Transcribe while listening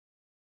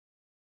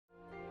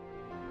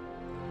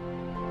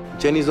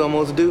Jenny's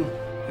almost due.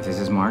 If this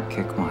is Mark,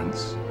 kick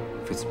once.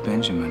 If it's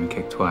Benjamin,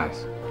 kick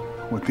twice.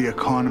 With the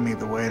economy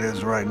the way it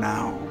is right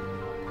now,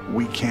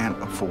 we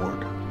can't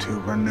afford to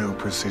renew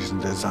Precision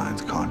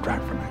Design's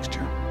contract for next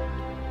year.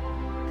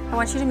 I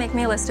want you to make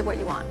me a list of what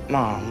you want.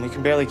 Mom, we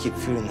can barely keep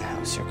food in the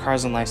house. Your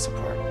car's on life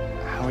support.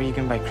 How are you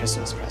gonna buy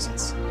Christmas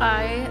presents?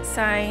 I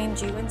signed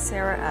you and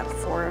Sarah up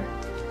for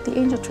the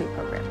Angel Tree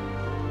program.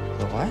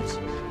 The what?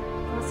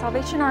 Well,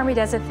 Salvation Army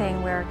does a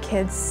thing where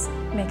kids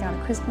make out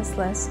a Christmas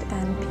list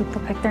and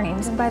people pick their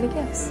names and buy the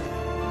gifts.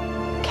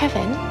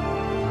 Kevin,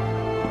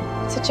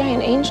 it's a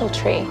giant angel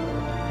tree.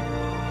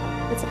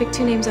 Let's pick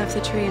 2 names off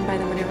the tree and buy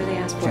them whatever they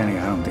ask for. Jenny,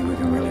 I don't think we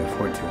can really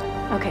afford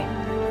to. Okay.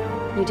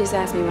 You just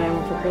asked me what I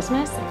want for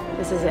Christmas.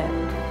 This is it.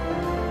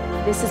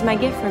 This is my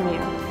gift from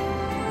you.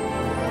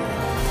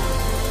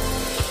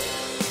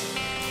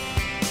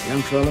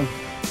 Young fella,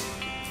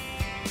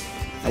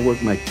 I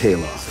worked my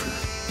tail off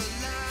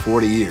for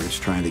 40 years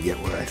trying to get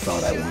where I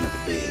thought I wanted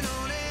to be.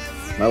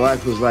 My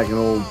life was like an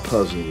old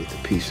puzzle with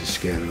the pieces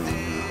scattered all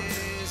around.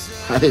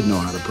 I didn't know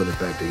how to put it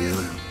back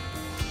together.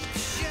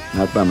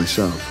 Not by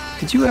myself.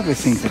 Did you ever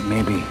think that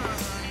maybe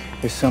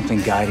there's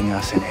something guiding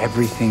us in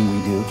everything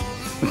we do?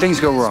 When things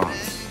go wrong,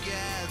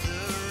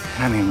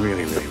 and I mean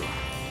really, really wrong,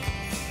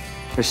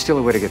 there's still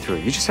a way to get through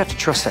it. You just have to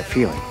trust that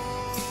feeling.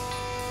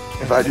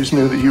 If I just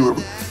knew that you were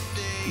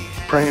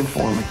praying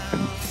for me,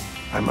 then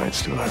I might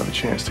still have a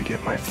chance to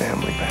get my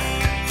family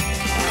back.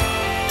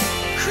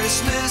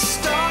 Christmas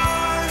star.